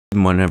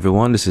morning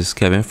everyone, this is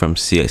Kevin from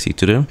CXC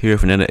Tutor here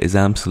for another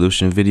exam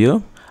solution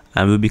video,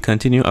 and we'll be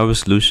continuing our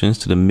solutions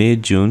to the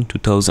May-June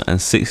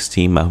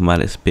 2016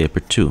 Mathematics Paper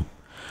 2.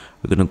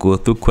 We're going to go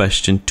through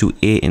question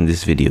 2A in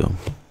this video.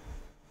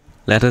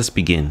 Let us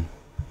begin.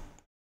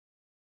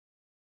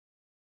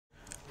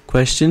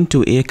 Question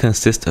 2A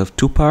consists of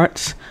two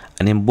parts,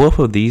 and in both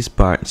of these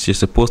parts you're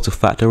supposed to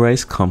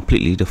factorize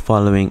completely the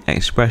following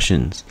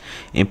expressions.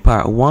 In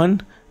part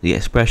 1, the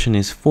expression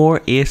is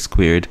 4a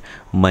squared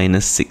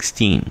minus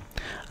 16.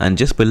 And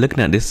just by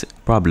looking at this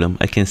problem,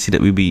 I can see that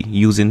we'll be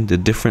using the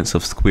difference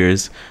of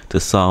squares to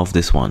solve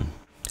this one.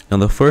 Now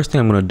the first thing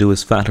I'm going to do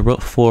is factor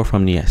out 4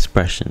 from the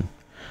expression.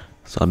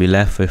 So I'll be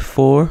left with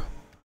 4a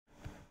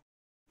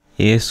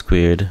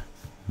squared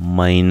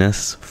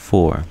minus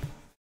 4.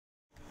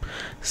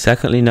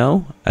 Secondly,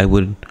 now I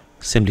would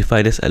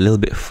simplify this a little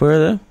bit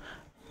further.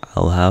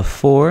 I'll have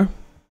 4a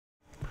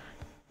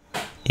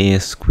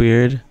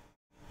squared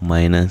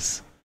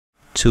minus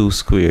 2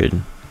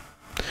 squared.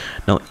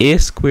 Now a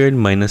squared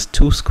minus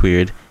 2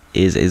 squared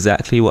is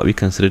exactly what we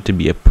consider to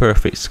be a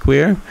perfect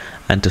square,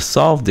 and to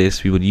solve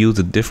this we would use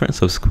the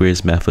difference of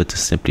squares method to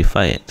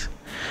simplify it.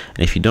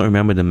 And if you don't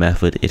remember the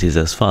method, it is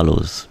as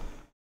follows.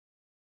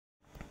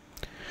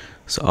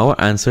 So our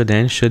answer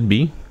then should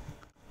be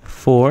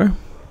 4a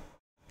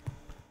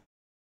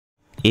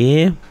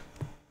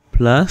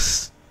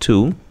plus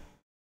 2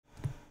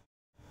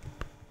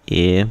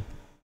 a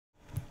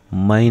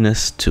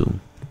minus 2.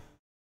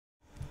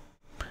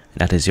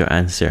 That is your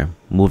answer.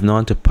 Moving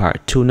on to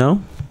part 2 now,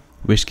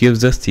 which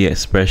gives us the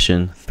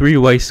expression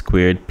 3y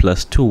squared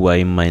plus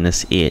 2y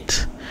minus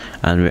 8,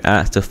 and we're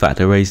asked to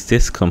factorize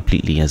this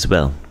completely as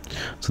well.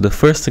 So the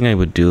first thing I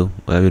would do,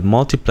 I would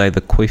multiply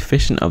the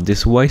coefficient of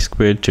this y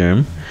squared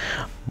term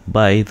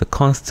by the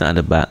constant at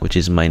the back, which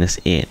is minus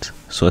 8.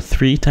 So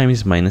 3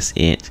 times minus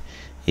 8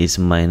 is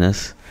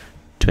minus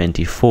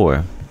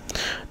 24.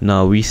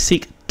 Now we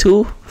seek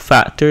two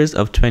factors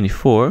of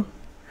 24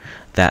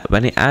 that,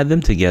 when I add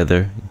them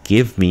together,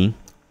 give me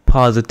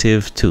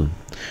positive 2.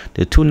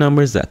 The two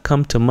numbers that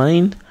come to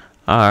mind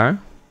are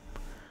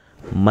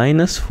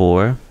minus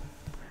 4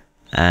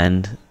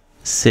 and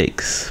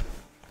 6.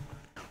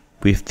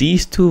 With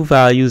these two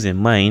values in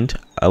mind,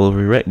 I will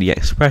rewrite the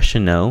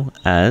expression now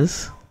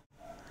as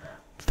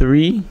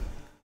 3y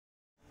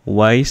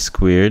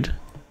squared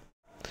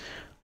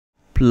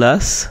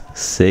plus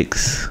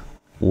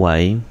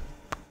 6y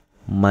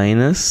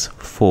minus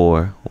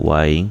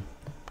 4y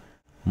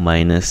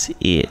minus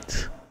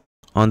 8.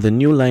 On the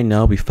new line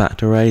now, we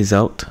factorize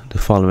out the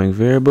following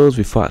variables.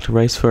 We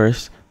factorize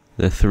first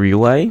the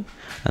 3y,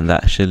 and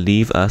that should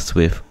leave us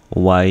with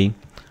y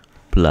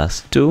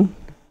plus 2.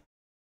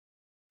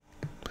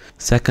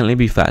 Secondly,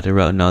 we factor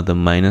out now the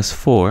minus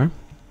 4,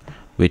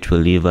 which will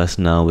leave us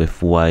now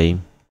with y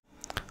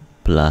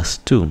plus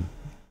 2.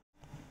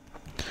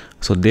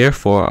 So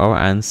therefore our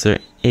answer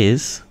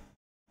is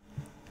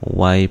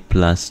y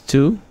plus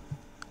 2,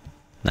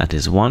 that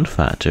is one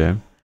factor,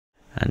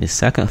 and the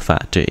second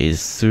factor is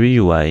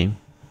 3y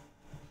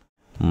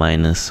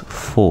minus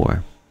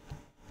 4,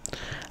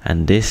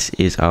 and this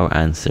is our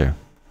answer.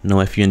 Now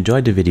if you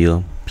enjoyed the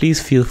video,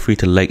 please feel free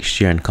to like,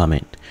 share and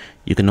comment.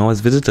 You can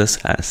always visit us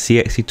at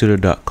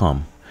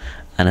cxctutor.com,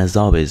 and as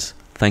always,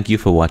 thank you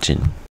for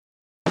watching.